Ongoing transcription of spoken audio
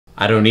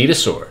I don't need a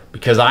sword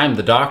because I'm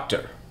the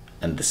doctor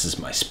and this is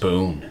my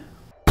spoon.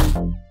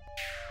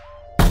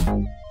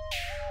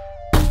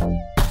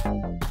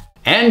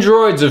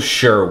 Androids of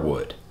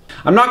Sherwood.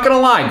 I'm not gonna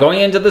lie, going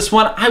into this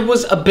one, I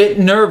was a bit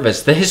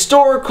nervous. The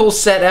historical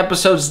set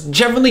episodes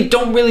generally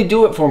don't really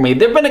do it for me.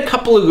 There've been a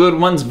couple of good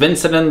ones,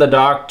 Vincent and the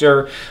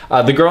Doctor,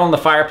 The Girl in the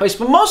Fireplace,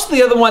 but most of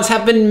the other ones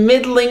have been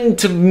middling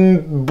to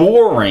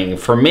boring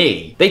for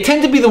me. They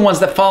tend to be the ones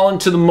that fall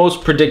into the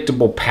most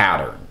predictable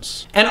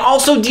patterns. And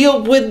also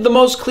deal with the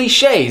most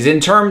cliches in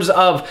terms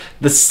of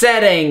the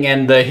setting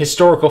and the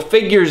historical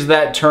figures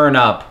that turn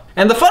up.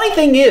 And the funny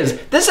thing is,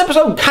 this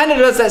episode kind of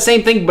does that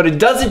same thing, but it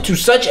does it to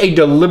such a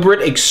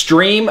deliberate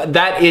extreme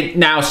that it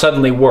now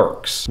suddenly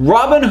works.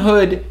 Robin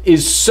Hood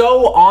is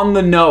so on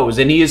the nose,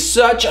 and he is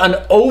such an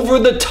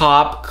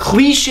over-the-top,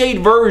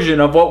 cliched version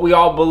of what we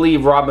all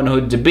believe Robin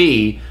Hood to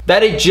be,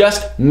 that it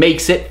just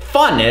makes it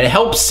fun, and it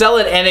helps sell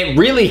it, and it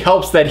really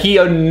helps that he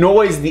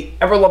annoys the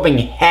ever-loving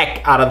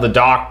heck out of the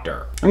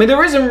Doctor. I mean,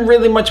 there isn't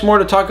really much more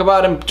to talk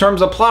about in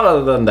terms of plot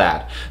other than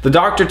that. The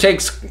Doctor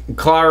takes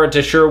Clara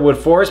to Sherwood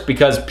Forest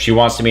because she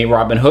wants to meet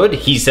Robin Hood.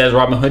 He says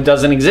Robin Hood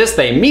doesn't exist.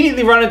 They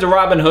immediately run into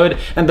Robin Hood,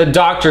 and the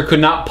Doctor could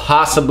not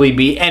possibly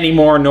be any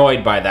more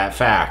annoyed by that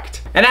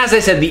fact. And as I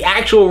said, the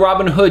actual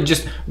Robin Hood,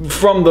 just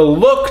from the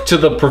look to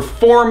the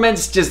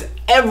performance, just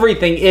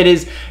everything, it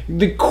is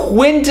the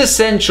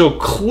quintessential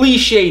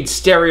cliched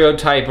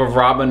stereotype of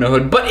Robin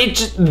Hood, but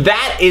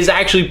that is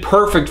actually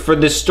perfect for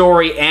this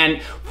story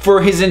and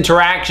for his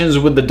interactions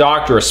with the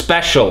Doctor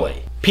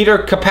especially. Peter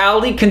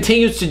Capaldi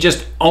continues to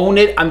just own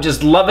it. I'm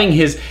just loving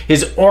his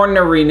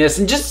orneriness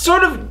and just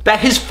sort of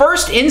that his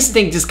first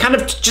instinct is kind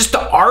of just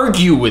to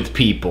argue with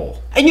people.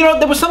 And you know,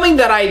 there was something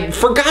that I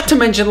forgot to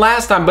mention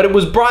last time, but it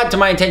was brought to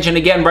my attention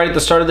again right at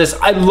the start of this.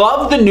 I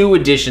love the new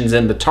additions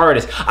in the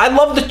TARDIS. I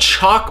love the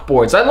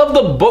chalkboards. I love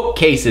the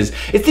bookcases.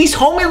 It's these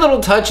homey little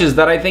touches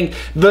that I think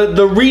the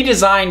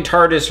redesigned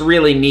TARDIS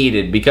really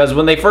needed, because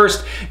when they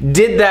first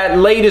did that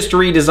latest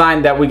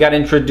redesign that we got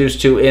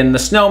introduced to in The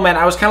Snowman,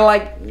 I was kind of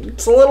like,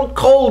 it's a little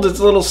cold, it's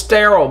a little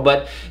sterile,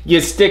 but you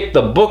stick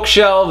the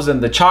bookshelves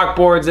and the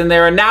chalkboards in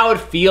there, and now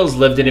it feels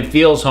lived in, it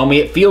feels homey,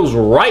 it feels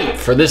right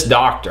for this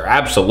Doctor,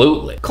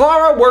 absolutely.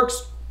 Clara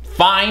works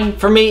fine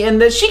for me in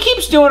this. She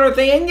keeps doing her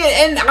thing,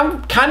 and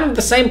I'm kind of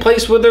the same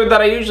place with her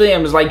that I usually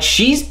am. Is like,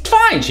 she's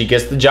fine, she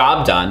gets the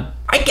job done.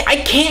 I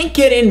can't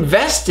get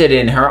invested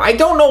in her. I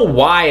don't know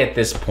why at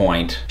this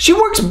point. She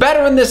works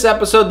better in this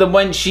episode than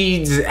when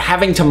she's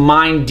having to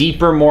mine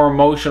deeper, more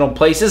emotional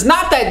places.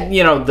 Not that,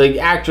 you know, the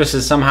actress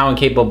is somehow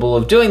incapable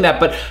of doing that,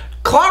 but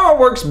Clara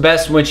works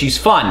best when she's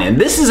fun,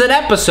 and this is an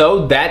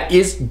episode that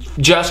is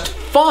just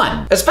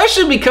fun.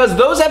 Especially because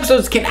those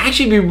episodes can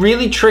actually be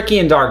really tricky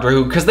in Doctor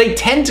Who, because they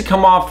tend to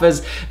come off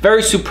as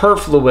very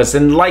superfluous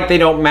and like they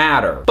don't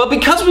matter. But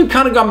because we've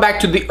kind of gone back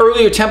to the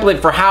earlier template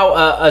for how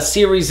a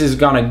series is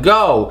gonna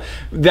go,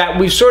 that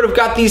we've sort of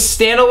got these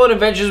standalone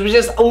adventures with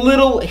just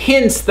little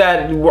hints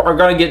that are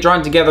gonna get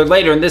drawn together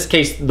later. In this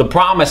case, the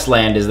Promised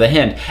Land is the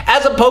hint,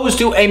 as opposed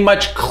to a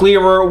much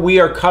clearer,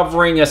 we are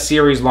covering a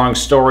series-long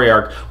story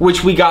arc, which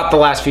we got the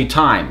last few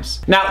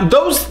times. Now,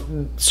 those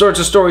sorts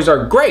of stories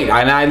are great,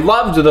 and I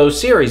loved those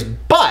series,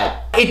 but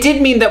it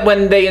did mean that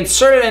when they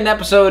inserted an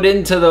episode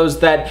into those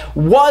that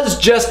was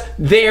just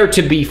there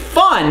to be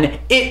fun,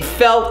 it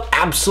felt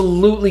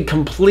absolutely,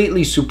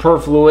 completely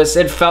superfluous.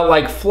 It felt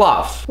like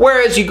fluff.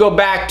 Whereas you go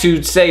back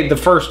to, say, the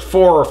first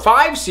 4 or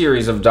 5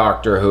 series of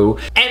Doctor Who,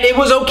 and it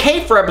was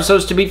okay for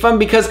episodes to be fun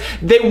because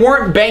they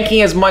weren't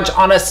banking as much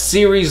on a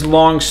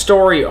series-long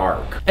story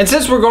arc. And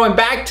since we're going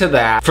back to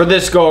that for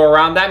this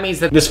go-around, that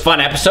means that this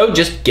fun episode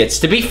just gets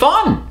to be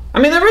fun. I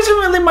mean, there isn't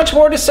really much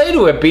more to say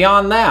to it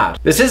beyond that.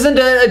 This isn't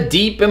a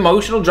deep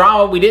emotional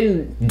drama. We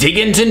didn't dig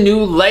into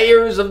new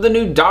layers of the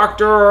new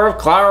Doctor or of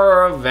Clara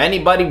or of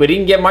anybody. We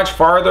didn't get much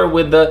farther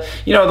with the,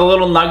 you know, the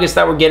little nuggets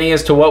that we're getting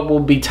as to what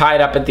will be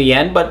tied up at the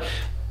end, but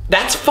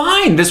that's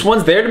fine. This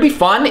one's there to be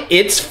fun.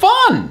 It's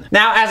fun.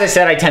 Now, as I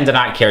said, I tend to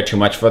not care too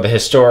much for the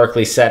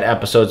historically set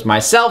episodes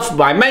myself.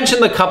 I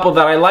mentioned the couple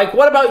that I like.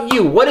 What about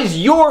you? What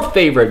is your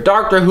favorite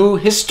Doctor Who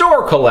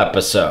historical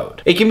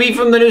episode? It can be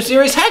from the new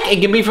series. Heck, it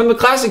can be from the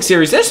classic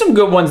series. There's some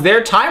good ones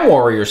there. Time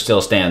Warrior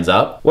still stands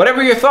up.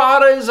 Whatever your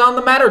thought is on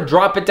the matter,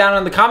 drop it down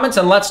in the comments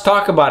and let's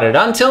talk about it.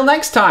 Until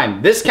next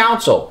time, this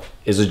council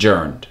is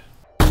adjourned.